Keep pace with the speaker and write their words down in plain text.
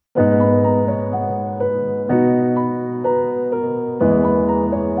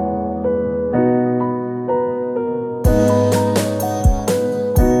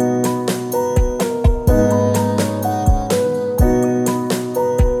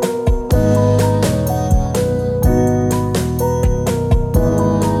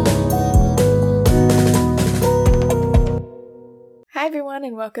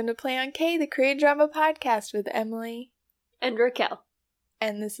welcome to Play on K, the Korean drama podcast with Emily and Raquel.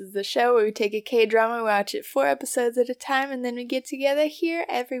 And this is the show where we take a K-drama, we watch it 4 episodes at a time, and then we get together here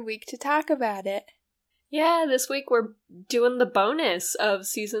every week to talk about it. Yeah, this week we're doing the bonus of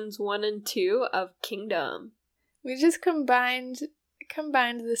seasons 1 and 2 of Kingdom. We just combined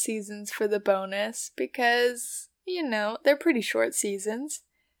the seasons for the bonus because, you know, they're pretty short seasons.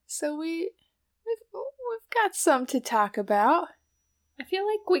 So we've got some to talk about. I feel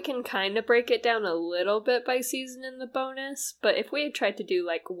like we can kind of break it down a little bit by season in the bonus, but if we had tried to do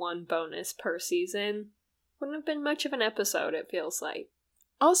like one bonus per season, wouldn't have been much of an episode, it feels like.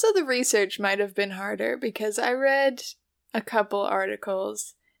 Also, the research might have been harder because I read a couple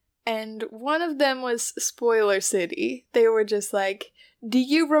articles and one of them was Spoiler City. They were just like, do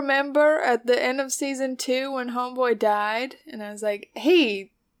you remember at the end of season 2 when Homeboy died? And I was like, hey,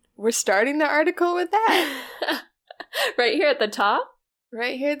 we're starting the article with that. Right here at the top?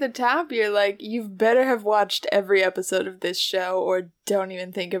 Right here at the top, you're like, you better have watched every episode of this show or don't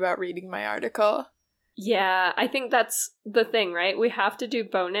even think about reading my article. Yeah, I think that's the thing, right? We have to do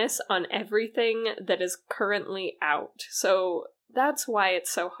bonus on everything that is currently out. So that's why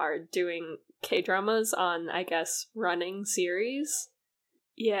it's so hard doing K-dramas on, I guess, running series.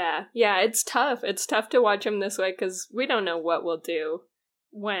 Yeah, it's tough. It's tough to watch them this way because we don't know what we'll do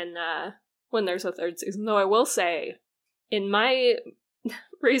when there's a third season. Though I will say, in my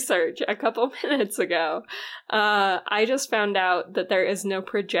research a couple minutes ago, I just found out that there is no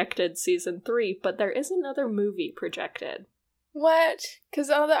projected season 3, but there is another movie projected. What?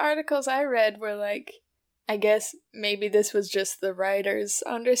 Because all the articles I read were like, I guess maybe this was just the writer's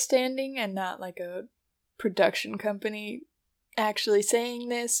understanding and not like a production company actually saying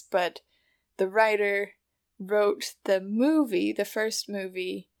this, but the writer wrote the movie, the first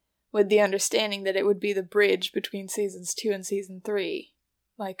movie, with the understanding that it would be the bridge between seasons 2 and season 3.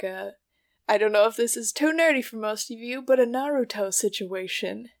 Like I don't know if this is too nerdy for most of you, but a Naruto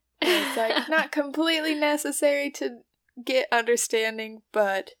situation. And it's like not completely necessary to get understanding,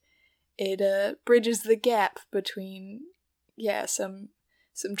 but it bridges the gap between, some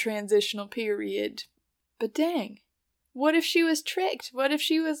transitional period. But dang, what if she was tricked? What if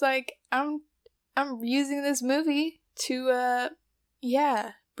she was like, I'm using this movie to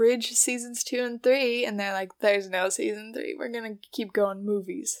bridge seasons 2 and 3, and they're like, there's no season 3, we're gonna keep going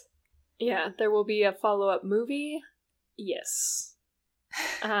movies. Yeah, there will be a follow-up movie. Yes.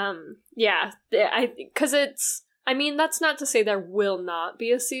 Because that's not to say there will not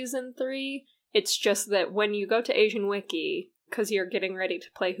be a season 3, it's just that when you go to Asian Wiki, because you're getting ready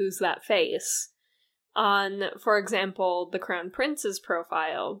to play Who's That Face, on, for example, the Crown Prince's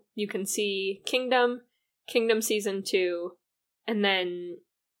profile, you can see Kingdom Season 2, and then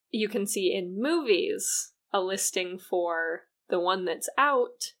you can see in movies a listing for the one that's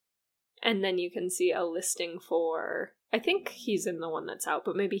out, and then you can see a listing for, I think he's in the one that's out,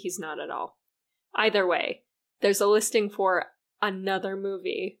 but maybe he's not at all. Either way, there's a listing for another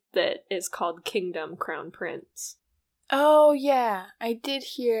movie that is called Kingdom Crown Prince. Oh yeah, I did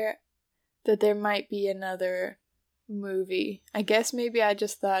hear that there might be another movie. I guess maybe I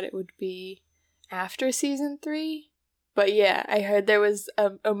just thought it would be after season 3. But yeah, I heard there was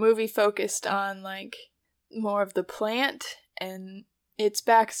a movie focused on, like, more of the plant and its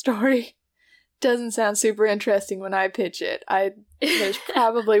backstory. Doesn't sound super interesting when I pitch it. There's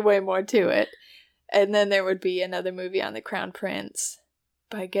probably way more to it. And then there would be another movie on the Crown Prince.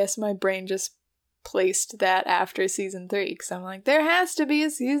 But I guess my brain just placed that after season 3, because I'm like, there has to be a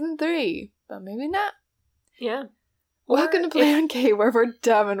season 3. But maybe not. Yeah. Welcome to Play on K, where we're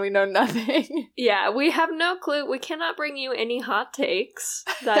dumb and we know nothing. Yeah, we have no clue. We cannot bring you any hot takes.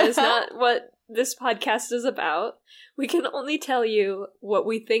 That is not what this podcast is about. We can only tell you what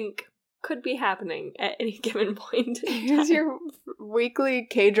we think could be happening at any given point. Here's your weekly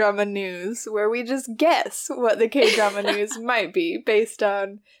K-drama news, where we just guess what the K-drama news might be based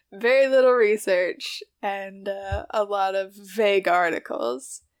on very little research and a lot of vague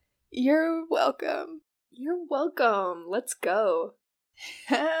articles. You're welcome. You're welcome. Let's go.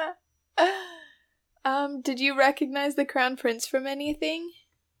 Did you recognize the Crown Prince from anything?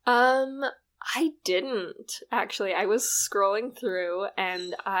 I didn't, actually. I was scrolling through,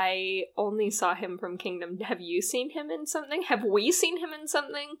 and I only saw him from Kingdom. Have you seen him in something? Have we seen him in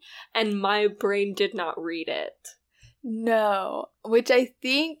something? And my brain did not read it. No, which I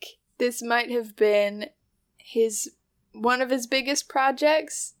think this might have been one of his biggest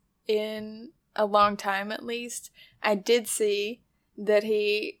projects in a long time, at least. I did see that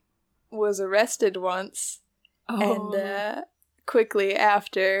he was arrested once, and quickly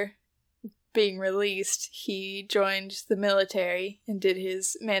after being released, he joined the military and did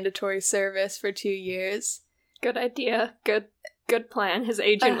his mandatory service for 2 years. Good idea. Good plan. His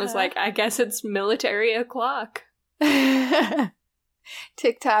agent was like, I guess it's military o'clock.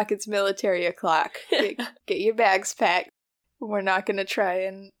 TikTok, it's military o'clock. Get your bags packed. We're not going to try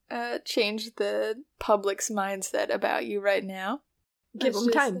and change the public's mindset about you right now. Give them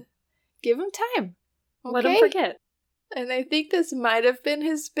time. Give him time. Okay? Let him forget. And I think this might have been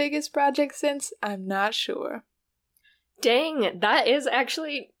his biggest project since. I'm not sure. Dang, that is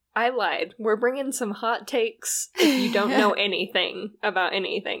actually... I lied. We're bringing some hot takes if you don't know anything about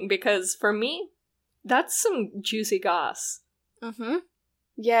anything. Because for me, that's some juicy goss. Mm-hmm.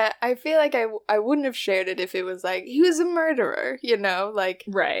 Yeah, I feel like I wouldn't have shared it if it was like, he was a murderer, you know? Like,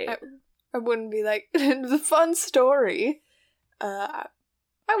 right. I wouldn't be like, the fun story. I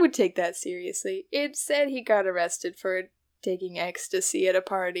would take that seriously. It said he got arrested for taking ecstasy at a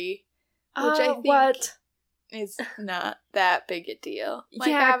party. Which I think is not that big a deal. Like,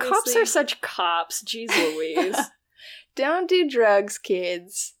 yeah, cops are such cops. Jeez Louise. Don't do drugs,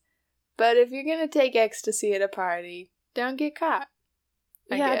 kids. But if you're gonna take ecstasy at a party, don't get caught.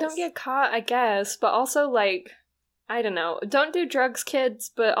 I guess. Don't get caught, I guess. But also, like, I don't know. Don't do drugs,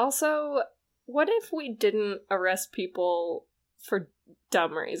 kids. But also, what if we didn't arrest people for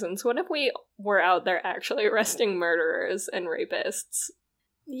dumb reasons? What if we were out there actually arresting murderers and rapists?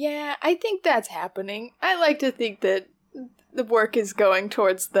 Yeah, I think that's happening. I like to think that the work is going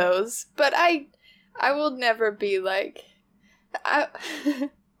towards those, but I will never be like... I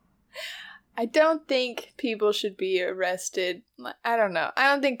don't think people should be arrested. I don't know. I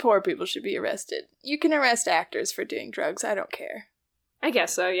don't think poor people should be arrested. You can arrest actors for doing drugs. I don't care. I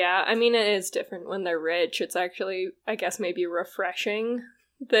guess so, yeah. I mean, it is different when they're rich. It's actually, I guess, maybe refreshing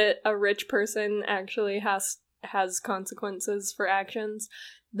that a rich person actually has consequences for actions.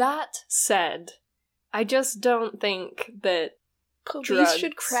 That said, I just don't think that police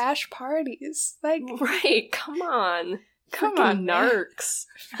should crash parties. Like, right, come on. Come on, narcs.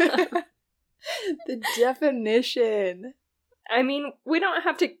 The definition. I mean, we don't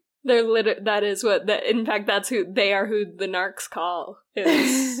have to... that is what... in fact, that's who... They are who the narcs call.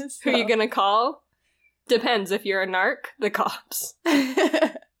 Is who you gonna call? Depends. If you're a narc, the cops.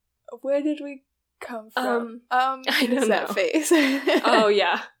 Where did we come from? I don't know. That face. Oh,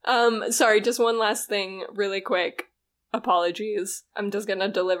 yeah. Sorry, just one last thing really quick. Apologies. I'm just gonna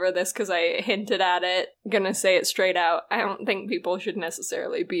deliver this because I hinted at it. Gonna say it straight out. I don't think people should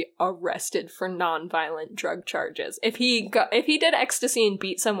necessarily be arrested for non-violent drug charges. If he did ecstasy and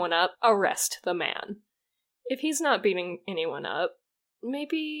beat someone up, arrest the man. If he's not beating anyone up,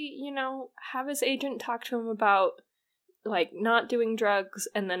 maybe, have his agent talk to him about, like, not doing drugs,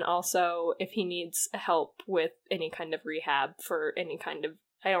 and then also if he needs help with any kind of rehab for any kind of...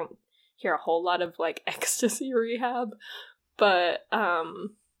 I don't hear a whole lot of, like, ecstasy rehab, but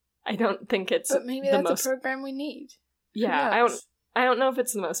I don't think it's... But maybe that's a program we need. Yeah, I don't know if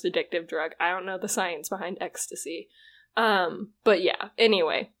it's the most addictive drug. I don't know the science behind ecstasy. But yeah,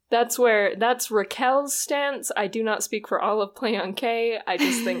 anyway, that's Raquel's stance. I do not speak for all of Play on K. I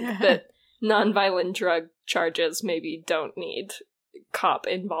just think that non-violent drug charges maybe don't need cop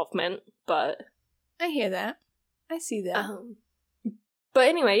involvement, but... I hear that. I see that. But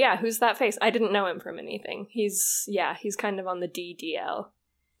anyway, yeah, who's that face? I didn't know him from anything. He's kind of on the DDL.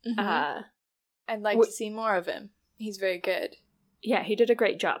 Mm-hmm. I'd like to see more of him. He's very good. Yeah, he did a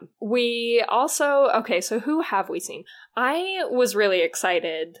great job. We also... Okay, so who have we seen? I was really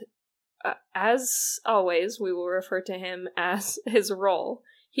excited. As always, we will refer to him as his role.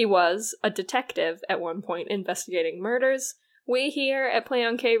 He was a detective at one point investigating murders. We here at Play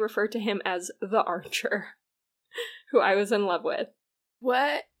on K refer to him as the Archer, who I was in love with.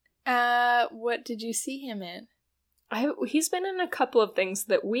 What did you see him in? He's been in a couple of things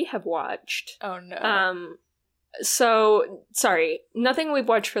that we have watched. Oh, no. So, sorry, nothing we've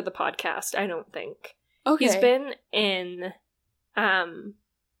watched for the podcast, I don't think. Okay. He's been in,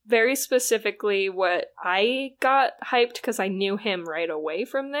 very specifically what I got hyped because I knew him right away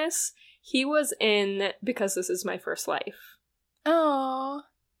from this. He was in Because This Is My First Life. Oh.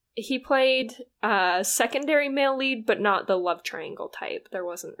 He played secondary male lead, but not the love triangle type. There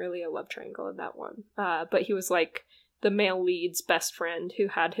wasn't really a love triangle in that one. But he was like the male lead's best friend who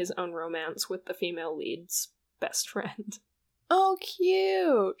had his own romance with the female lead's best friend. Oh,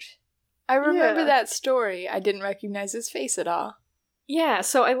 cute. I remember that story. I didn't recognize his face at all. Yeah,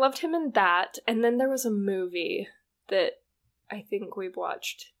 so I loved him in that. And then there was a movie that I think we've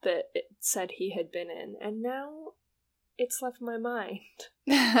watched that it said he had been in. And now it's left my mind.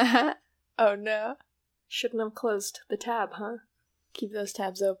 Oh, no. Shouldn't have closed the tab, huh? Keep those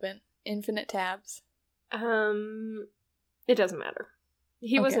tabs open. Infinite Tabs? It doesn't matter.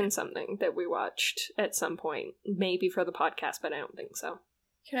 He was Okay. in something that we watched at some point, maybe for the podcast, but I don't think so.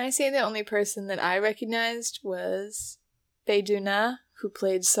 Can I say the only person that I recognized was Bae Doona, who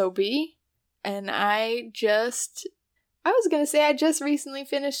played Sobi, and I just recently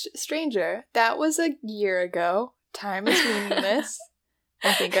finished Stranger. That was a year ago. Time is meaningless.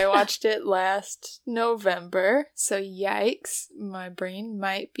 I think I watched it last November, so yikes, my brain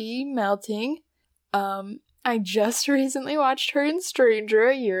might be melting. I just recently watched her in Stranger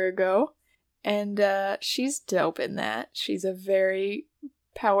a year ago, and she's dope in that. She's a very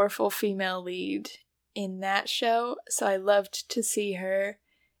powerful female lead in that show, so I loved to see her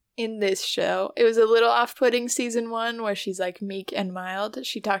in this show. It was a little off-putting season 1 where she's like meek and mild.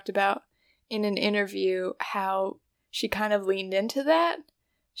 She talked about in an interview how she kind of leaned into that.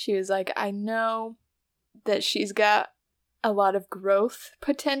 She was like, I know that she's got a lot of growth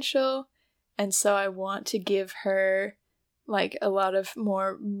potential, and so I want to give her like a lot of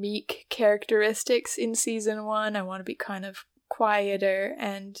more meek characteristics in season 1. I want to be kind of quieter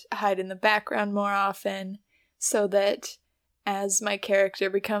and hide in the background more often, so that as my character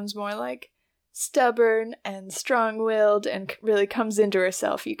becomes more like stubborn and strong-willed and really comes into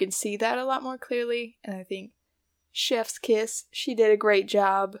herself, you can see that a lot more clearly. And I think chef's kiss, she did a great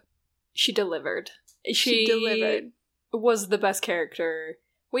job. She delivered. She delivered. Was the best character.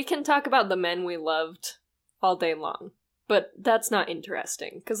 We can talk about the men we loved all day long, but that's not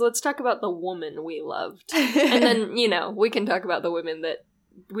interesting, because let's talk about the woman we loved. And then, we can talk about the women that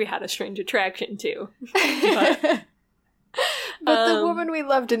we had a strange attraction to. But the woman we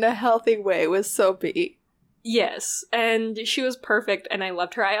loved in a healthy way was Sobi. Yes, and she was perfect, and I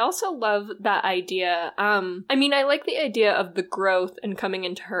loved her. I also love that idea. I like the idea of the growth and coming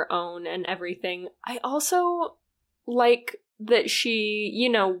into her own and everything. I also like that she,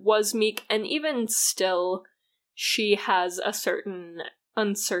 was meek, and even still, she has a certain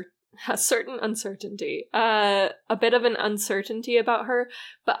uncertainty. A bit of an uncertainty about her,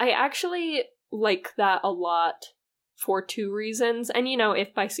 but I actually like that a lot. For 2 reasons. And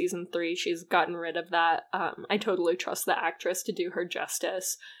if by season 3 she's gotten rid of that, I totally trust the actress to do her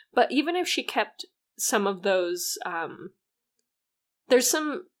justice. But even if she kept some of those, there's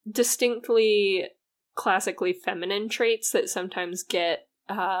some distinctly classically feminine traits that sometimes get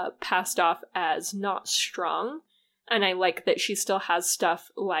passed off as not strong. And I like that she still has stuff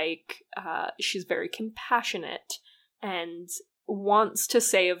like she's very compassionate and wants to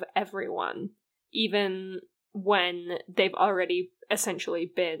save everyone, even when they've already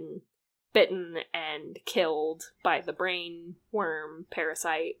essentially been bitten and killed by the brain worm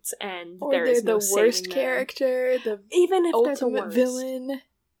parasites, and or there they're is no the worst saving character, the even if they're the ultimate worst villain.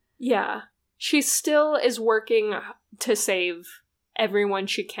 Yeah, she still is working to save everyone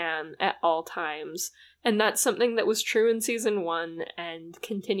she can at all times, and that's something that was true in season 1 and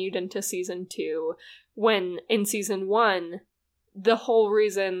continued into season 2, when in season 1 the whole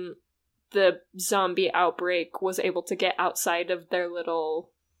reason the zombie outbreak was able to get outside of their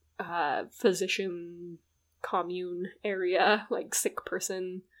little physician commune area, like sick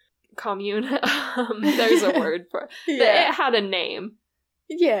person commune. There's a word for it. Yeah. It had a name.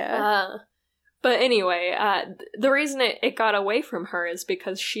 Yeah. But anyway, the reason it got away from her is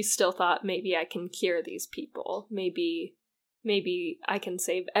because she still thought, maybe I can cure these people. Maybe I can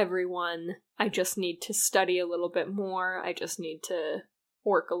save everyone. I just need to study a little bit more. I just need to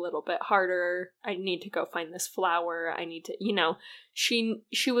work a little bit harder. I need to go find this flower. I need to,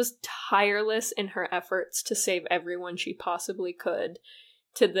 she was tireless in her efforts to save everyone she possibly could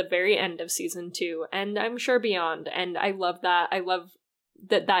to the very end of season 2, and I'm sure beyond. And I love that. I love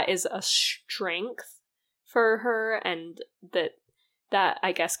that is a strength for her, and that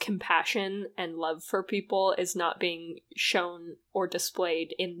I guess compassion and love for people is not being shown or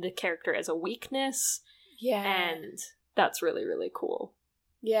displayed in the character as a weakness. Yeah. And that's really, really cool.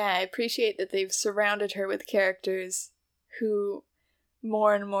 Yeah, I appreciate that they've surrounded her with characters who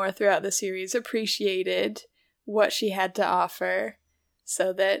more and more throughout the series appreciated what she had to offer,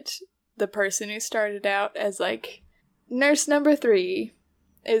 so that the person who started out as like nurse number 3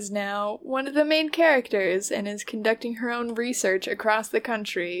 is now one of the main characters and is conducting her own research across the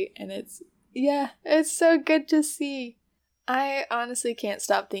country, and it's so good to see. I honestly can't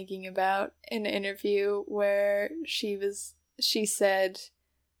stop thinking about an interview where she said,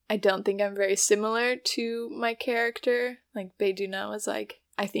 I don't think I'm very similar to my character. Like, Bae Doona was like,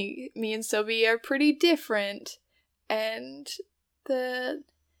 I think me and Sobi are pretty different. And the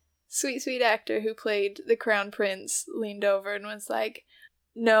sweet, sweet actor who played the Crown Prince leaned over and was like,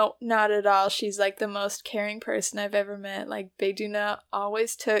 No, not at all. She's like the most caring person I've ever met. Like, Bae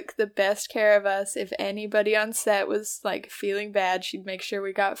always took the best care of us. If anybody on set was like feeling bad, she'd make sure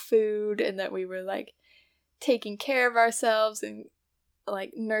we got food and that we were like taking care of ourselves, and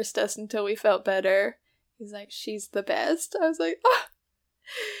like nursed us until we felt better. He's like, she's the best. I was like, oh,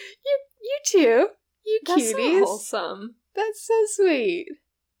 you too. You That's cuties. so wholesome. That's so sweet.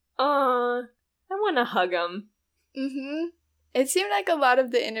 Aw, I want to hug him. Mm-hmm. It seemed like a lot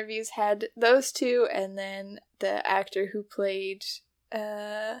of the interviews had those two, and then the actor who played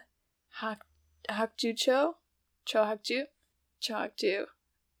Hakju Cho Hakju,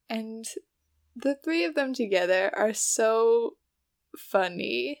 and the three of them together are so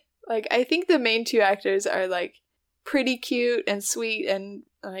funny. Like, I think the main two actors are like pretty cute and sweet and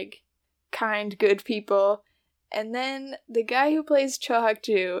like kind, good people. And then the guy who plays Cho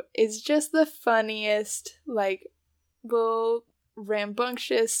Hakju is just the funniest, like, little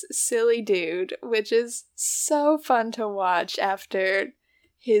rambunctious, silly dude, which is so fun to watch after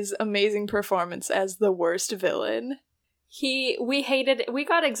his amazing performance as the worst villain. We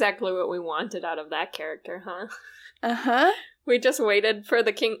got exactly what we wanted out of that character, huh? Uh-huh. We just waited for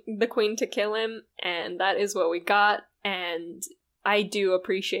the queen to kill him, and that is what we got. And I do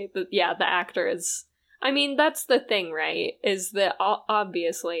appreciate that. Yeah, the actor is. I mean, that's the thing, right? Is that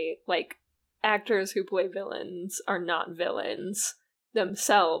obviously, like, actors who play villains are not villains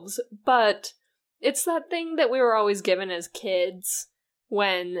themselves, but it's that thing that we were always given as kids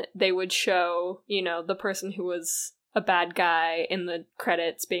when they would show, you know, the person who was a bad guy in the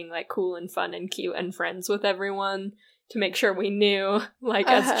credits being like cool and fun and cute and friends with everyone, to make sure we knew, like,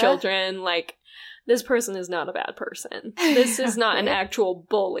 as children, like, this person is not a bad person. This is not an actual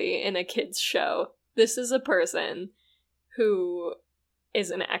bully in a kid's show. This is a person who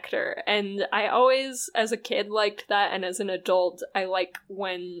is an actor. And I always, as a kid, liked that, and as an adult, I like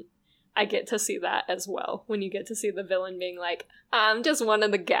when I get to see that as well. When you get to see the villain being like, I'm just one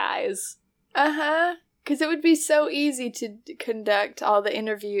of the guys. Uh-huh. Because it would be so easy to conduct all the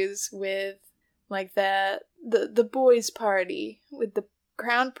interviews with, like, the boys' party, with the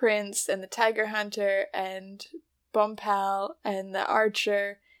Crown Prince and the Tiger Hunter and Bumpal and the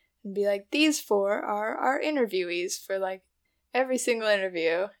Archer, and be like, these four are our interviewees for, like, every single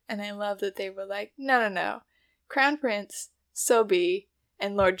interview. And I love that they were like, no. Crown Prince, Sobi,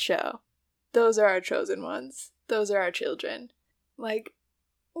 and Lord Cho. Those are our chosen ones. Those are our children. Like,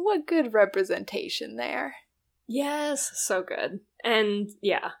 what good representation there. Yes, so good. And,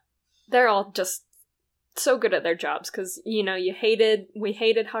 yeah, they're all just so good at their jobs, because, you know, we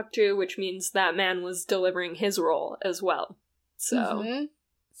hated Hakju, which means that man was delivering his role as well. So... Mm-hmm.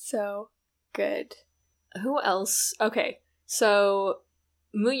 So good. Who else? Okay, so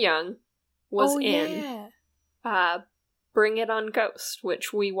Mu Young was in Bring It On Ghost,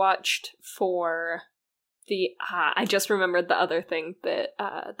 which we watched for the... I just remembered the other thing that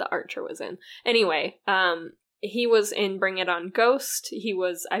the Archer was in. Anyway, he was in Bring It On Ghost. He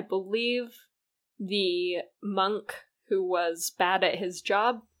was, I believe, the monk who was bad at his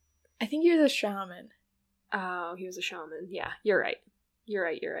job. I think he was a shaman. Oh, he was a shaman. Yeah, you're right. You're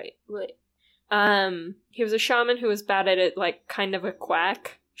right. Wait. He was a shaman who was bad at it, like, kind of a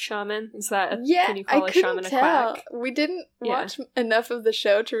quack shaman. Is that can you call a shaman a quack? We didn't watch enough of the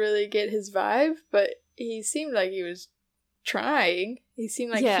show to really get his vibe, but he seemed like he was trying. He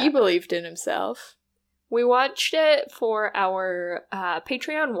seemed like he believed in himself. We watched it for our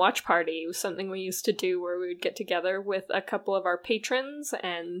Patreon watch party. It was something we used to do where we would get together with a couple of our patrons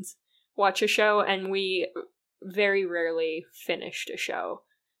and watch a show, and we very rarely finished a show.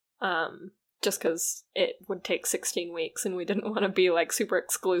 Just because it would take 16 weeks and we didn't want to be, like, super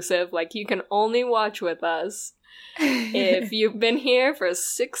exclusive. Like, you can only watch with us if you've been here for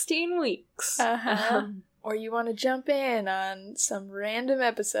 16 weeks. Or you want to jump in on some random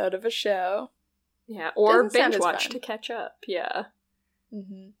episode of a show. Yeah, or binge watch to catch up. Yeah.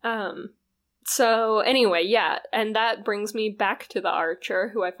 Mm-hmm. So, anyway, yeah, and that brings me back to the Archer,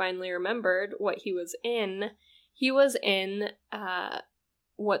 who I finally remembered what he was in. He was in,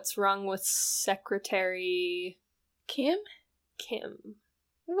 What's Wrong with Secretary... Kim? Kim.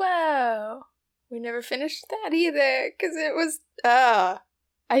 Whoa. We never finished that either, because it was...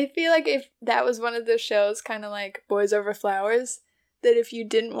 I feel like if that was one of those shows, kind of like Boys Over Flowers, that if you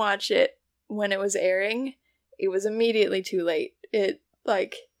didn't watch it when it was airing, it was immediately too late. It,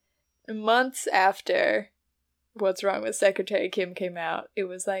 like, months after What's Wrong with Secretary Kim came out, it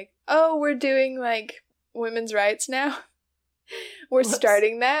was like, oh, we're doing, like, women's rights now. We're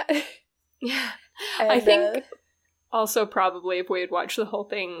starting that. Yeah. I think Also, probably if we had watched the whole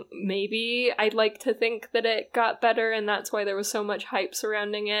thing, maybe I'd like to think that it got better and that's why there was so much hype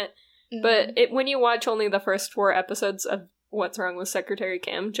surrounding it. But when you watch only the first 4 episodes of What's Wrong with Secretary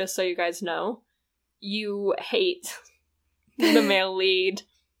Kim, just so you guys know, you hate the male lead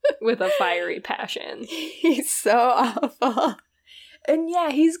with a fiery passion. He's so awful. And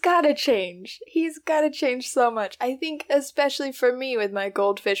yeah, he's gotta change. He's gotta change so much. I think especially for me with my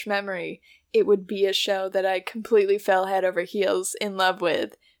goldfish memory, it would be a show that I completely fell head over heels in love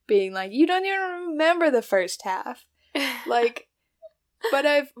with, being like, you don't even remember the first half. Like, but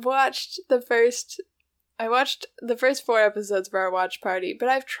I watched the first 4 episodes for our watch party, but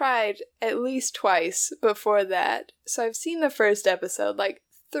I've tried at least twice before that. So I've seen the first episode like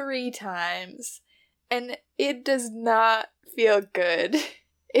 3 times, and it does not feel good.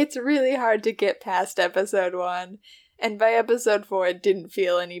 It's really hard to get past episode 1, and by episode 4 it didn't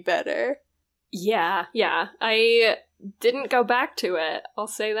feel any better. Yeah. I didn't go back to it, I'll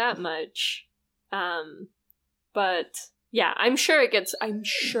say that much. But yeah, I'm sure it gets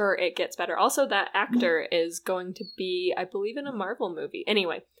better. Also, that actor is going to be, I believe, in a Marvel movie.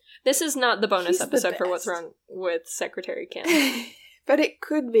 Anyway, this is not the bonus episode for What's Wrong with Secretary Kim. But it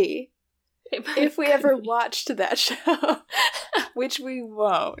could be. If we ever watched that show. Which we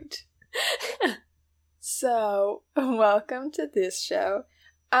won't. So, welcome to this show.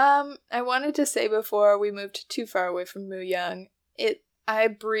 I wanted to say before we moved too far away from Moo Young, I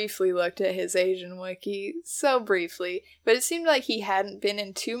briefly looked at his Asian wiki, so briefly, but it seemed like he hadn't been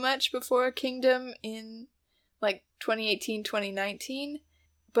in too much before Kingdom in, like, 2018, 2019,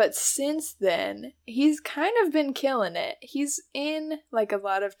 but since then, he's kind of been killing it. He's in, like, a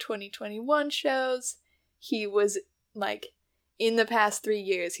lot of 2021 shows. He was, like, in the past 3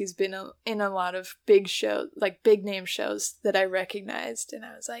 years, he's been in a lot of big shows, like big name shows that I recognized. And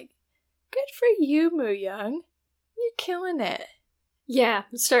I was like, good for you, Moo Young. You're killing it. Yeah,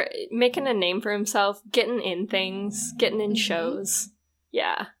 start making a name for himself, getting in things, getting in shows.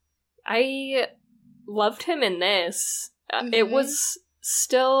 Yeah. I loved him in this. It was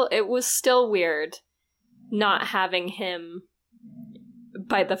still weird not having him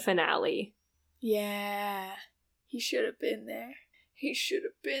by the finale. Yeah. He should have been there. He should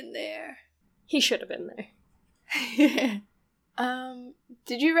have been there.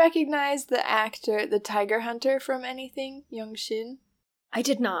 Did you recognize the actor, the tiger hunter from anything, Young Shin? I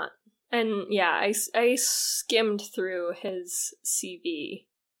did not. And yeah, I skimmed through his CV.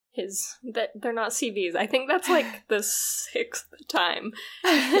 They're not CVs. I think that's like the 6th time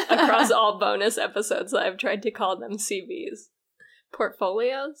across all bonus episodes that I've tried to call them CVs.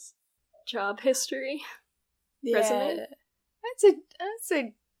 Portfolios? Job history? Yeah, resume? That's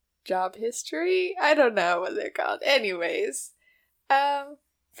a job history. I don't know what they're called. Anyways,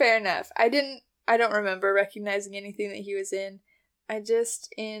 fair enough. I don't remember recognizing anything that he was in. I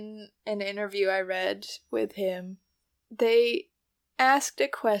just, in an interview I read with him, they asked a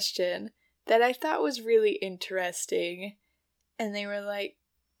question that I thought was really interesting, and they were like,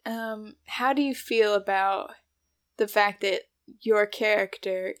 how do you feel about the fact that your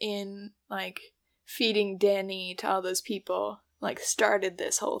character in, like, feeding Danny to all those people, like, started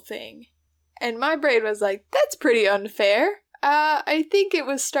this whole thing? And my brain was like, that's pretty unfair. I think it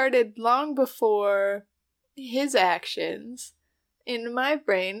was started long before his actions. In my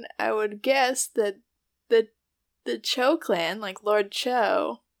brain, I would guess that the Cho clan, like Lord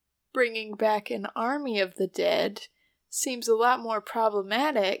Cho, bringing back an army of the dead seems a lot more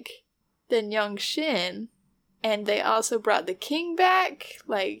problematic than Young Shin. And they also brought the king back.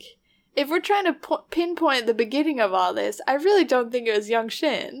 Like, if we're trying to pinpoint the beginning of all this, I really don't think it was Young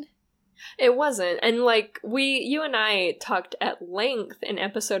Shin. It wasn't. And, like, you and I talked at length in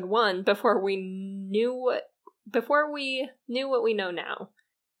episode 1 before we knew what we know now.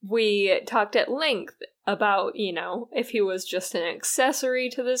 We talked at length about, if he was just an accessory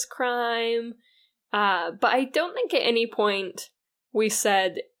to this crime. But I don't think at any point we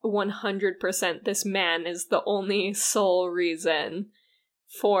said 100% this man is the only sole reason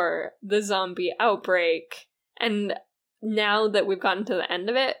for the zombie outbreak. And now that we've gotten to the end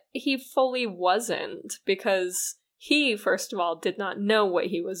of it, he fully wasn't, because he, first of all, did not know what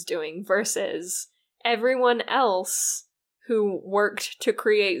he was doing, versus everyone else who worked to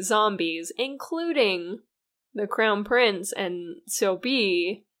create zombies, including the Crown Prince and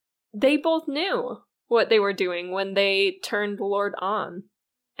Seo-bi, they both knew what they were doing when they turned Lord on.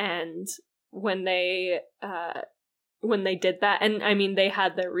 And when they did that, and I mean, they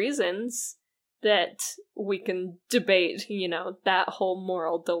had their reasons that we can debate, that whole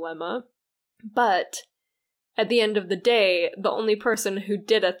moral dilemma. But at the end of the day, the only person who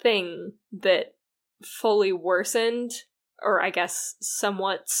did a thing that fully worsened, or I guess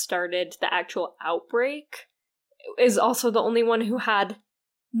somewhat started the actual outbreak, is also the only one who had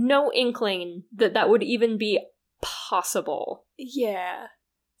no inkling that that would even be possible. Yeah.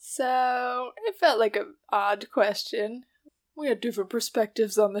 So, it felt like an odd question. We had different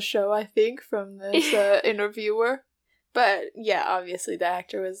perspectives on the show, I think, from this interviewer. But, yeah, obviously the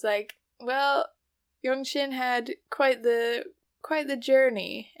actor was like, well, Young-shin had quite the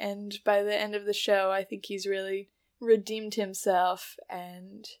journey, and by the end of the show, I think he's really redeemed himself,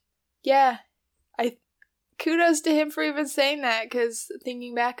 and yeah, kudos to him for even saying that, because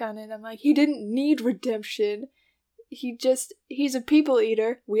thinking back on it, I'm like, he didn't need redemption. He's a people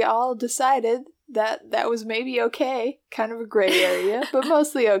eater. We all decided that was maybe okay. Kind of a gray area, but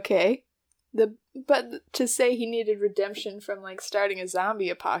mostly okay. But to say he needed redemption from, like, starting a zombie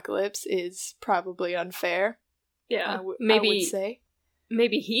apocalypse is probably unfair. Yeah, I would say.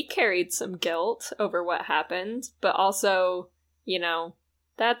 Maybe he carried some guilt over what happened, but also, you know,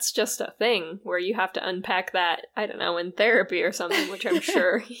 that's just a thing where you have to unpack that, I don't know, in therapy or something, which I'm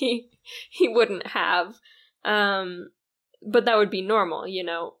sure he wouldn't have. But that would be normal, you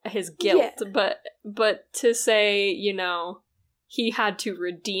know, his guilt. Yeah. But to say, you know, he had to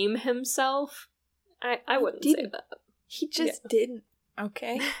redeem himself, I wouldn't say that. He just didn't,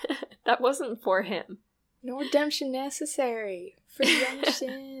 okay? That wasn't for him. No redemption necessary for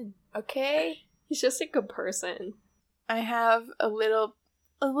Young-shin, okay? He's just a good person. I have a little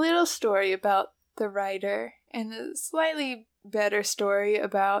story about the writer, and a slightly better story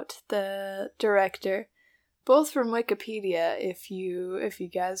about the director. Both from Wikipedia, if you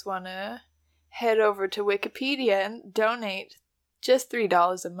guys want to head over to Wikipedia and donate. Just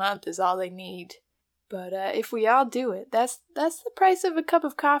 $3 a month is all they need. But if we all do it, that's the price of a cup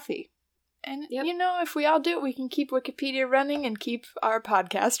of coffee. And, you know, if we all do it, we can keep Wikipedia running and keep our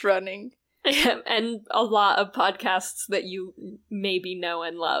podcast running. And a lot of podcasts that you maybe know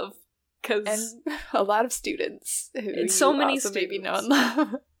and love. And a lot of students who and so many also students. maybe know and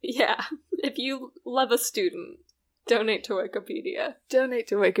love. Yeah. If you love a student, donate to Wikipedia. Donate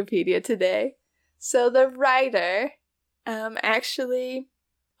to Wikipedia today. So the writer actually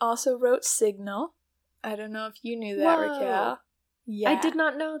also wrote Signal. I don't know if you knew that, Whoa. Raquel. Yeah. I did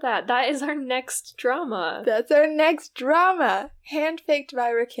not know that. That is our next drama. That's our next drama. Handpicked by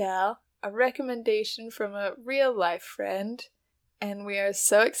Raquel. A recommendation from a real-life friend. And we are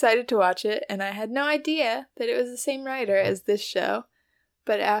so excited to watch it. And I had no idea that it was the same writer as this show.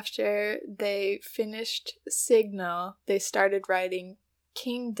 But after they finished Signal, they started writing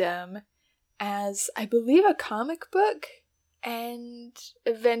Kingdom as, I believe, a comic book. And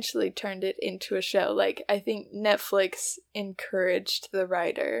eventually turned it into a show. Like, I think Netflix encouraged the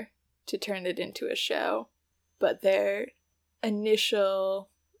writer to turn it into a show. But their initial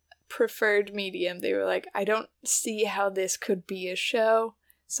preferred medium, they were like, I don't see how this could be a show,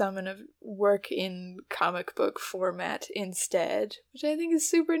 so I'm gonna work in comic book format instead, which I think is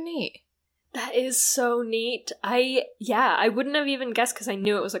super neat. That is so neat. I wouldn't have even guessed because I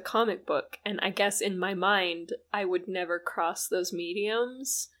knew it was a comic book, and I guess in my mind, I would never cross those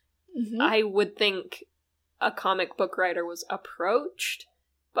mediums. Mm-hmm. I would think a comic book writer was approached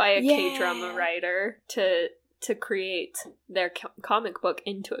by a K-drama writer to create their comic book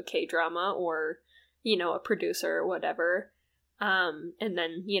into a K-drama, or, you know, a producer or whatever. And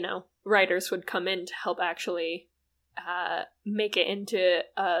then, you know, writers would come in to help actually make it into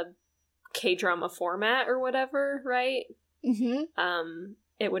a K-drama format or whatever, right? Mm-hmm.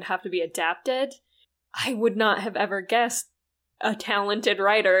 It would have to be adapted. I would not have ever guessed a talented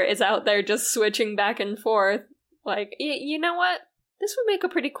writer is out there just switching back and forth. Like, you know what? This would make a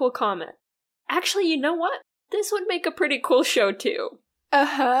pretty cool comic. Actually, you know what? This would make a pretty cool show too.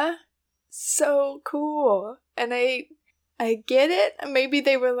 Uh-huh. So cool. And I get it. Maybe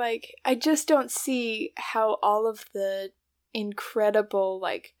they were like, I just don't see how all of the incredible,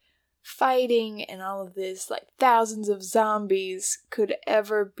 like, fighting and all of this, like, thousands of zombies could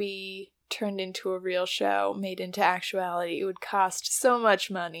ever be turned into a real show, made into actuality. It would cost so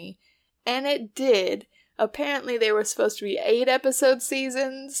much money. And it did. Apparently they were supposed to be 8-episode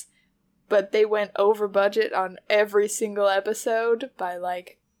seasons, but they went over budget on every single episode by,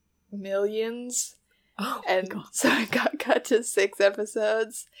 like, millions. Oh, and so it got cut to 6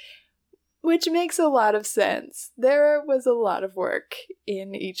 episodes. Which makes a lot of sense. There was a lot of work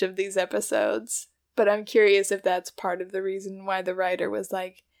in each of these episodes. But I'm curious if that's part of the reason why the writer was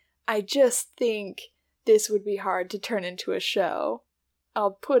like, I just think this would be hard to turn into a show.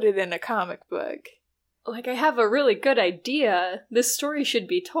 I'll put it in a comic book. Like, I have a really good idea. This story should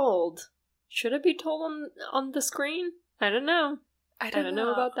be told. Should it be told on the screen? I don't know. I don't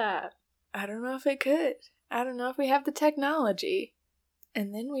know about that. I don't know if it could. I don't know if we have the technology.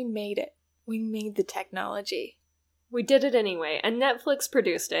 And then we made it. We made the technology. We did it anyway, and Netflix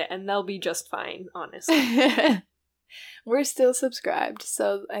produced it, and they'll be just fine, honestly. We're still subscribed,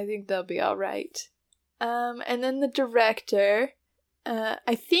 so I think they'll be all right. And then the director,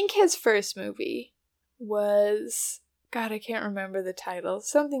 I think his first movie was, God, I can't remember the title,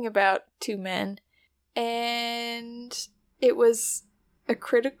 something about two men, and it was a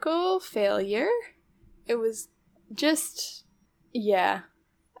critical failure. It was just, yeah,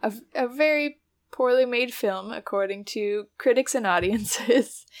 a very poorly made film, according to critics and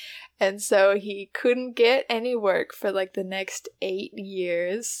audiences. And so he couldn't get any work for like the next 8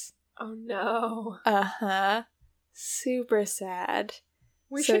 years. Oh no. Uh-huh. Super sad.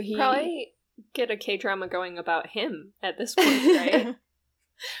 We should probably get a K-drama going about him at this point, right? We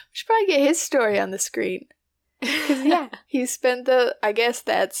should probably get his story on the screen. Because, yeah, he spent I guess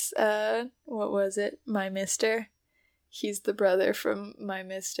that's, what was it? My Mister. He's the brother from My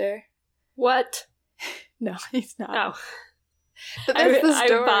Mister. What? No, he's not. No. But that's the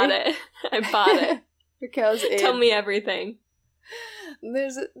story. I bought it. Because Tell me everything.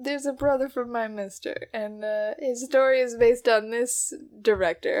 There's a brother from My Mister, and his story is based on this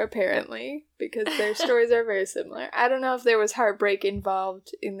director, apparently, because their stories are very similar. I don't know if there was heartbreak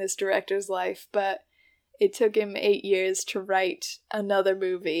involved in this director's life, but it took him 8 years to write another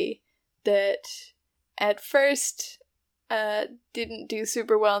movie that at first didn't do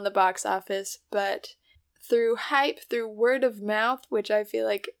super well in the box office, but through hype, through word of mouth, which I feel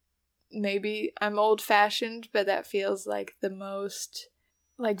like maybe I'm old-fashioned, but that feels like the most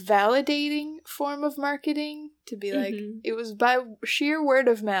like validating form of marketing, to be like, it was by sheer word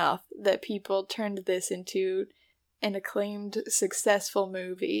of mouth that people turned this into an acclaimed, successful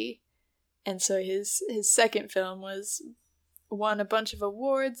movie. And so his second film won a bunch of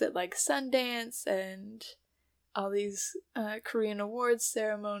awards at like Sundance and all these Korean awards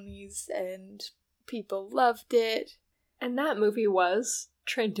ceremonies, and people loved it. And that movie was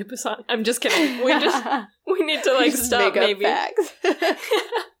Train to Busan. I'm just kidding. We need to like stop maybe. Facts.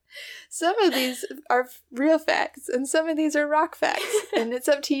 Some of these are real facts, and some of these are rock facts, and it's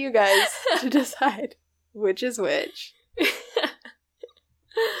up to you guys to decide which is which.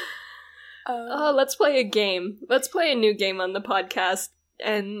 Let's play a game. Let's play a new game on the podcast.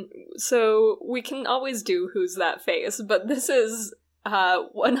 And so we can always do Who's That Face, but this is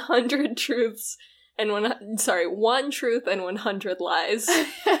 100 truths and 1 truth and 100 lies.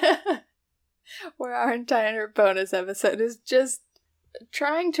 Where our entire bonus episode is just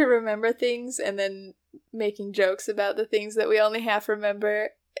trying to remember things and then making jokes about the things that we only half remember,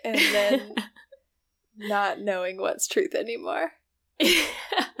 and then not knowing what's truth anymore.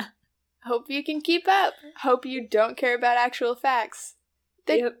 Hope you can keep up. Hope you don't care about actual facts.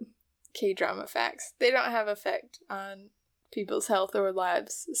 Yep. K-drama facts. They don't have effect on people's health or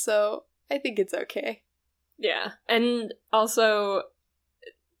lives, so I think it's okay. Yeah, and also,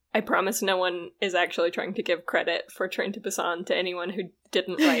 I promise no one is actually trying to give credit for Train to Busan to anyone who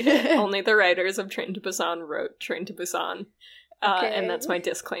didn't write it. Only the writers of Train to Busan wrote Train to Busan, and that's my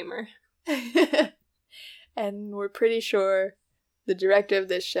disclaimer. And we're pretty sure the director of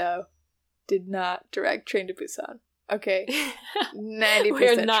this show did not direct Train to Busan. Okay, 90%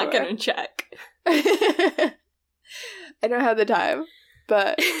 We're not gonna check. I don't have the time,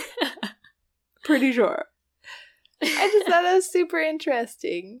 but pretty sure. I just thought that was super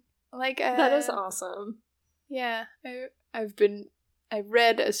interesting. Like that is awesome. Yeah, I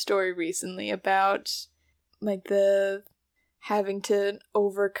read a story recently about like the having to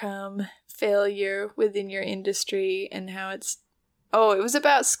overcome failure within your industry, and how it was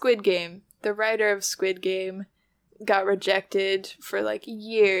about Squid Game. The writer of Squid Game got rejected for like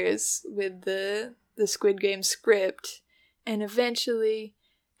years with the Squid Game script, and eventually,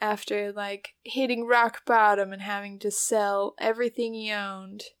 after like hitting rock bottom and having to sell everything he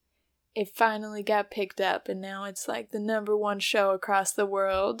owned, it finally got picked up, and now it's like the #1 show across the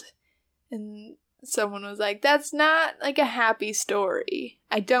world. And someone was like, that's not like a happy story.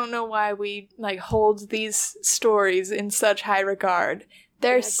 I don't know why we like hold these stories in such high regard.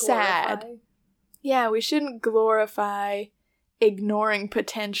 They're sad. Yeah, we shouldn't glorify ignoring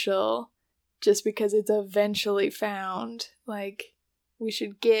potential just because it's eventually found. Like, we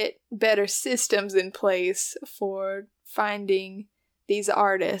should get better systems in place for finding these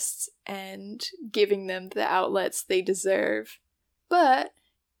artists and giving them the outlets they deserve. But,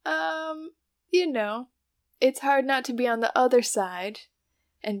 it's hard not to be on the other side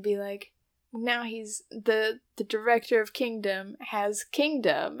and be like, now he's the director of Kingdom has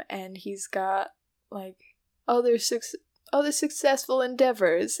Kingdom, and he's got like other other successful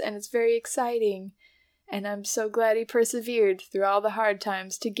endeavors, and it's very exciting. And I'm so glad he persevered through all the hard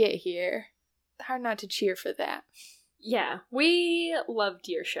times to get here. Hard not to cheer for that. Yeah, we loved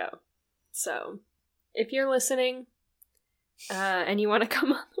your show. So, if you're listening, and you want to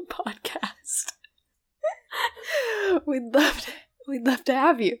come on the podcast, we'd love to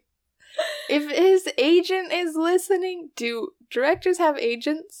have you. If his agent is listening, do directors have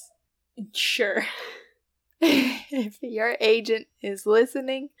agents? Sure. If your agent is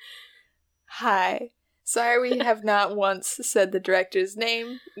listening, hi. Sorry we have not once said the director's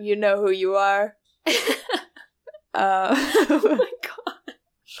name. You know who you are. Oh my god.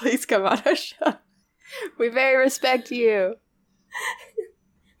 Please come on our show. We very respect you.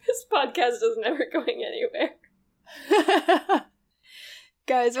 This podcast is never going anywhere.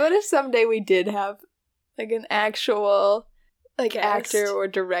 Guys, what if someday we did have like an actual like Guest. actor or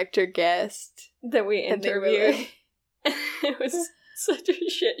director guest That we and they were interviewed. like- It was such a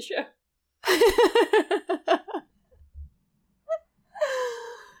shit show.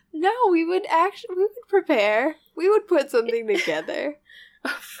 No, we would prepare. We would put something together.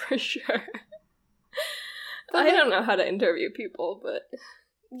 Oh, for sure. But I don't know how to interview people, but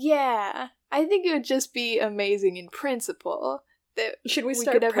Yeah, I think it would just be amazing in principle that should we we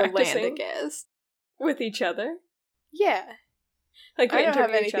start could ever land a practicing guest. with each other? Yeah, Like we I don't have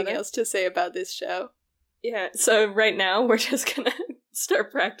interview each anything other? else to say about this show. Yeah, so right now we're just gonna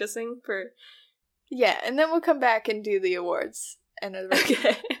start practicing for... Yeah, and then we'll come back and do the awards and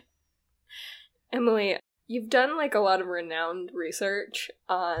Okay. Emily, you've done like a lot of renowned research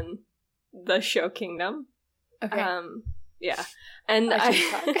on the show Kingdom. Okay, Yeah. And I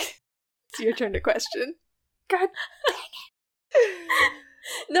should talk. It's your turn to question. God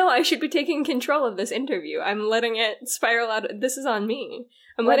No, I should be taking control of this interview. I'm letting it spiral out. This is on me.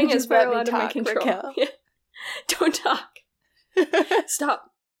 I'm Why letting did it you let spiral me out of my talk, control. Raquel? Yeah. Don't talk.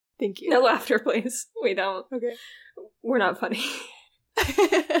 Stop. Thank you. No laughter, please. We don't. Okay. We're not funny.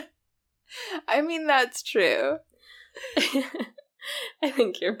 I mean, that's true. I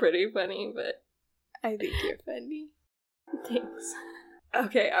think you're pretty funny, but I think you're funny. thanks.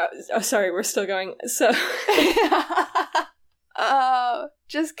 Okay, sorry, we're still going. So, Oh,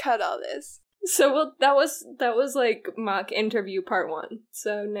 just cut all this. that was like mock interview part 1.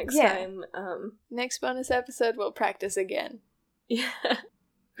 So next Yeah. time, Next bonus episode, we'll practice again. yeah,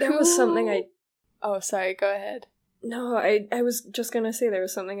 there was something Oh, sorry, go ahead. No, I was just gonna say there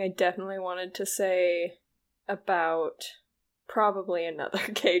was something I definitely wanted to say about probably another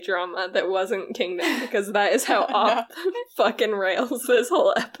K-drama that wasn't Kingdom, because that is how off the fucking rails this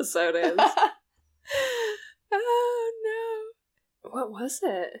whole episode is. Oh, no. What was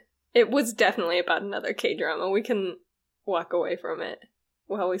it? It was definitely about another K-drama. We can walk away from it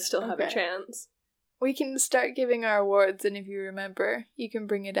while we still have a Okay. chance. We can start giving our awards, and if you remember, you can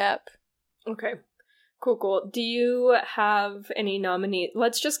bring it up. Okay. Cool. Do you have any nominees?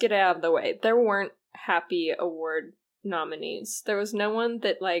 Let's just get it out of the way. There weren't Happy Award nominees. There was no one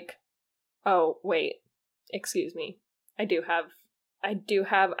that oh, wait. Excuse me. I do have,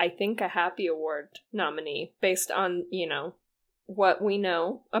 I think, a Happy Award nominee based on, what we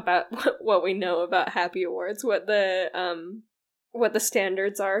know about Happy Awards, what the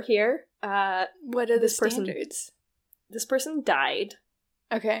standards are here. What are the This person- standards? This person died.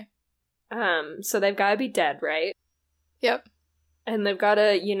 Okay. So they've got to be dead, right? Yep. And they've got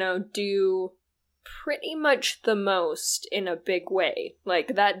to, do pretty much the most in a big way.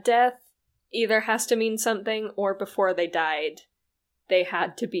 Like, that death either has to mean something, or before they died, they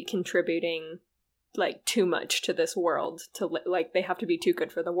had to be contributing, too much to this world. They have to be too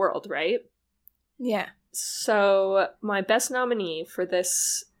good for the world, right? Yeah. So, my best nominee for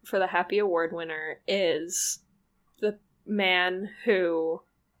the Happy Award winner is the man who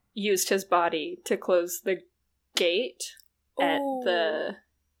used his body to close the gate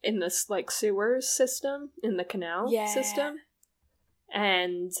in this sewers system, in the canal system,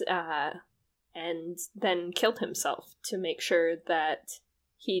 and then killed himself to make sure that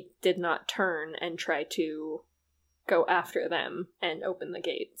he did not turn and try to go after them and open the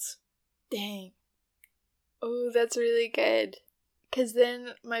gates. Dang. Oh, that's really good. Because then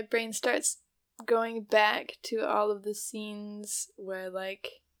my brain starts going back to all of the scenes where,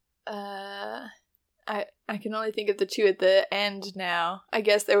 I can only think of the two at the end now. I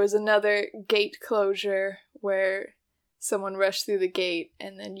guess there was another gate closure where someone rushed through the gate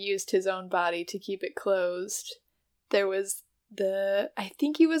and then used his own body to keep it closed. There was I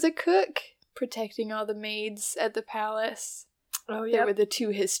think he was a cook, protecting all the maids at the palace. Oh, yeah. There were the two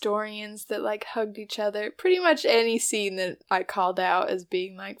historians that, hugged each other. Pretty much any scene that I called out as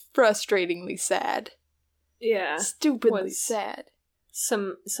being, frustratingly sad. Yeah. Stupidly was sad.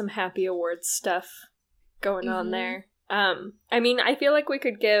 Some happy awards stuff going on there. I mean, I feel like we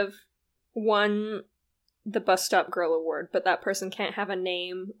could give one the Bus Stop Girl Award, but that person can't have a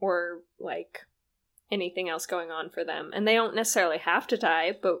name or, like, anything else going on for them. And they don't necessarily have to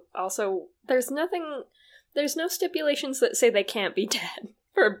die, but also there's no stipulations that say they can't be dead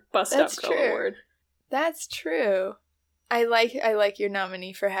for Bus Stop Girl Award. That's true. I like your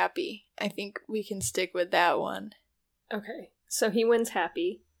nominee for Happy. I think we can stick with that one. Okay, so he wins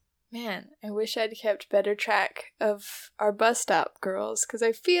Happy. Man, I wish I'd kept better track of our bus stop girls, because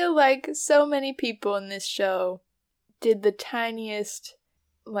I feel like so many people in this show did the tiniest,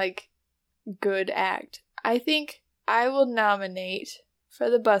 like, good act. I think I will nominate for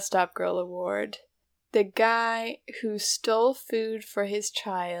the Bus Stop Girl Award the guy who stole food for his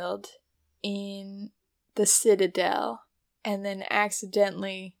child in the Citadel and then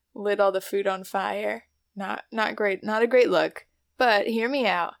accidentally lit all the food on fire. Not a great look, but hear me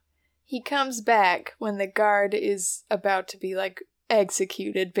out. He comes back when the guard is about to be, like,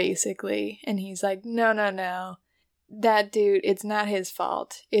 executed, basically, and he's like, no, that dude, it's not his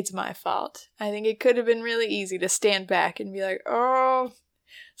fault, it's my fault. I think it could have been really easy to stand back and be like, oh,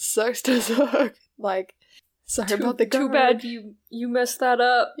 sucks to suck. Like, sorry about the guard. Too bad you messed that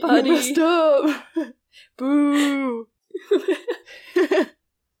up, buddy. You messed up. Boo.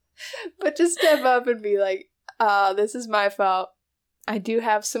 But just step up and be like, this is my fault. I do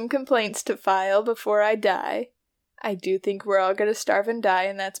have some complaints to file before I die. I do think we're all gonna starve and die,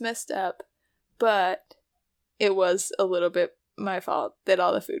 and that's messed up. But it was a little bit my fault that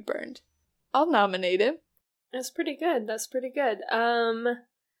all the food burned. I'll nominate him. That's pretty good.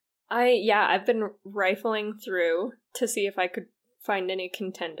 I've been rifling through to see if I could find any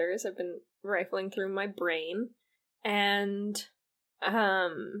contenders. I've been rifling through my brain. And, I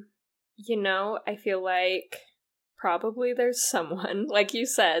feel like probably there's someone, like you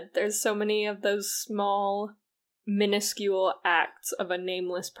said, there's so many of those small, minuscule acts of a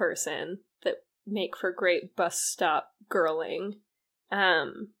nameless person that make for great bus stop girling.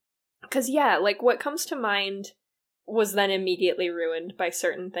 'Cause what comes to mind was then immediately ruined by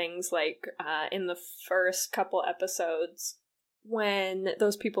certain things, like, in the first couple episodes, when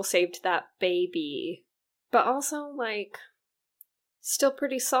those people saved that baby, but also, like, still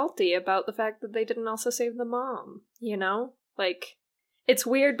pretty salty about the fact that they didn't also save the mom, you know? Like, it's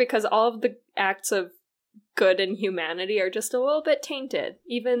weird because all of the acts of good and humanity are just a little bit tainted.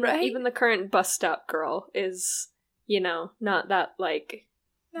 Even the current bus stop girl is, not that, like...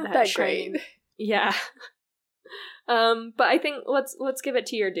 Not that great. Yeah. But I think let's give it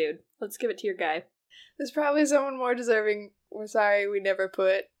to your dude. Let's give it to your guy. There's probably someone more deserving. We're sorry we never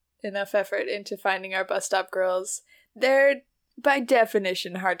put enough effort into finding our bus stop girls. They're, by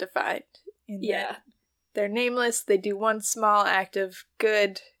definition, hard to find. Yeah. They're nameless, they do one small act of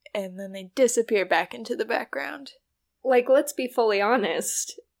good, and then they disappear back into the background. Like, let's be fully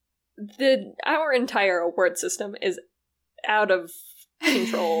honest. Our entire award system is out of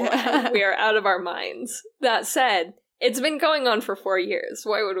control. We are out of our minds. That said, it's been going on for 4 years.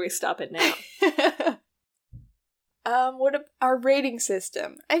 Why would we stop it now? What our rating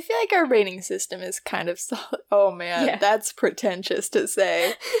system? I feel like our rating system is kind of solid. Oh man, That's pretentious to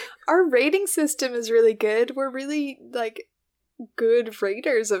say. Our rating system is really good. We're really, like, good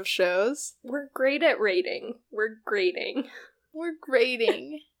raters of shows. We're great at rating. We're grading. We're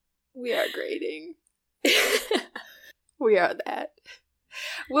grading. We are grading. We are that.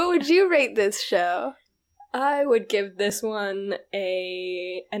 What would you rate this show? I would give this one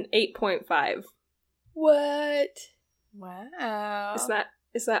an 8.5. What? Wow. Is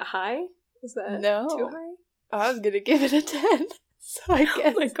that high? Is that too high? I was gonna give it a 10. So I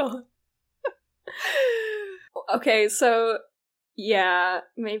guess. Oh my god. Okay, so yeah,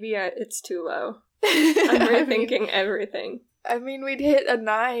 maybe it's too low. I'm rethinking everything. I mean, we'd hit a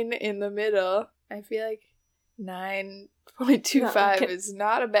 9 in the middle. I feel like 9.25 is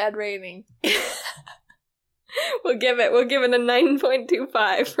not a bad rating. We'll give it a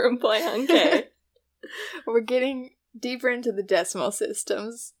 9.25 from Play on K. We're getting deeper into the decimal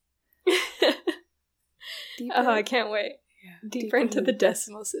systems. I can't wait. Yeah, deeper into the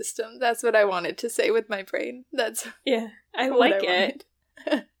decimal system. That's what I wanted to say with my brain. I like it.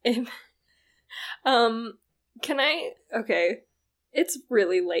 Okay, it's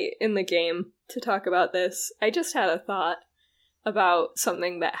really late in the game to talk about this. I just had a thought about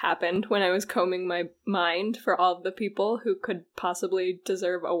something that happened when I was combing my mind for all of the people who could possibly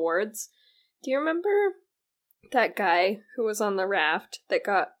deserve awards. Do you remember that guy who was on the raft that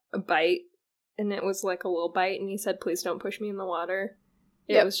got a bite, and it was like a little bite, and he said, "Please don't push me in the water.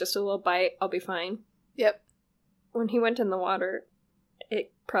 It was just a little bite. I'll be fine." Yep. when he went in the water,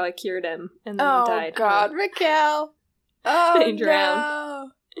 it probably cured him, and then Oh, he died. God, Raquel! Oh, He drowned.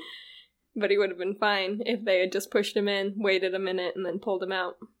 no! But he would have been fine if they had just pushed him in, waited a minute, and then pulled him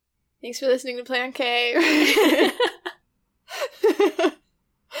out. Thanks for listening to Play on K.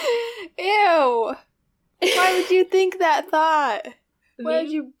 Ew! Why would you think that thought? Why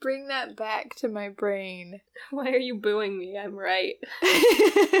did you bring that back to my brain? Why are you booing me? I'm right.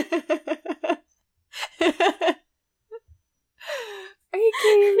 Are you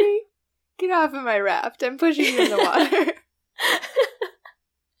kidding me? Get off of my raft. I'm pushing you in the water.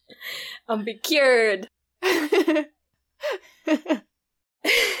 I'll be cured.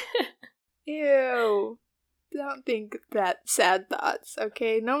 Ew. Don't think that sad thoughts,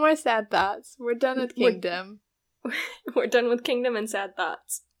 okay? No more sad thoughts. We're done with Kingdom. We're done with Kingdom and sad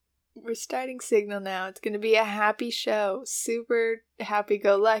thoughts. We're starting Signal now. It's going to be a happy show. Super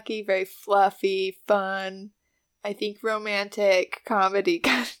happy-go-lucky, very fluffy, fun. I think romantic, comedy.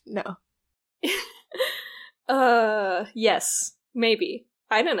 No. Yes. Maybe.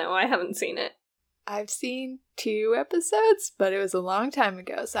 I don't know. I haven't seen it. I've seen 2 episodes, but it was a long time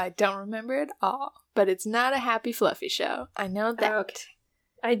ago, so I don't remember it all. But it's not a happy, fluffy show. I know that. Okay.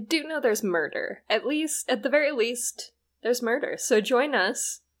 I do know there's murder. At the very least, there's murder. So join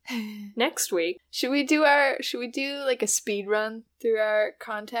us next week. Should we do like a speed run through our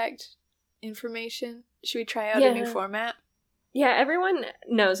contact information? Should we try out a new format? Yeah, everyone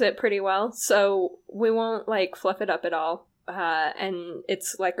knows it pretty well, so we won't like fluff it up at all. And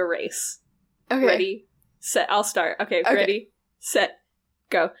it's like a race. Okay. Ready, set, I'll start. Okay, ready, set,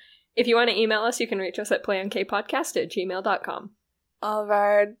 go. If you want to email us, you can reach us at playonkpodcast@gmail.com. All of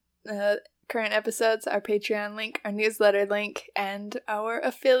our current episodes, our Patreon link, our newsletter link, and our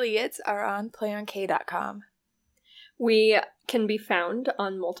affiliates are on playonk.com. We can be found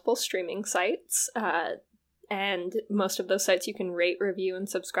on multiple streaming sites, and most of those sites you can rate, review, and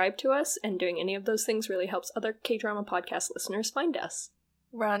subscribe to us, and doing any of those things really helps other K-drama podcast listeners find us.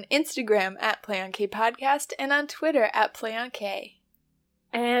 We're on Instagram at PlayOnKPodcast and on Twitter at PlayOnK.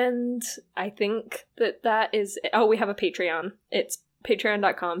 And I think that is... Oh, we have a Patreon. It's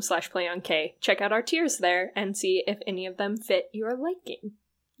patreon.com/playonk. Check out our tiers there and see if any of them fit your liking.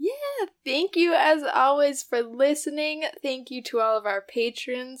 Yeah, thank you as always for listening. Thank you to all of our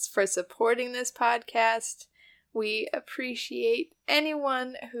patrons for supporting this podcast. We appreciate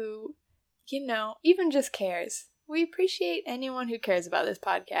anyone who, even just cares. We appreciate anyone who cares about this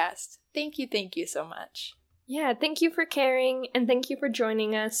podcast. Thank you so much. Yeah, thank you for caring, and thank you for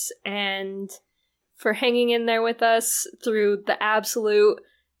joining us, and for hanging in there with us through the absolute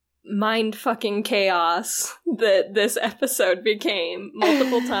mind-fucking chaos that this episode became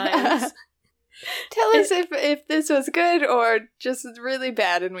multiple times. Tell us if this was good or just really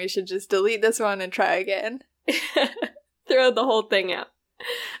bad and we should just delete this one and try again. Throw the whole thing out.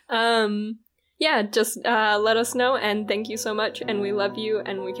 Yeah, just let us know, and thank you so much, and we love you,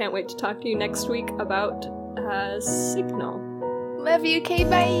 and we can't wait to talk to you next week about Signal. Love you, Kay,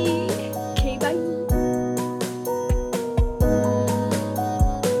 bye!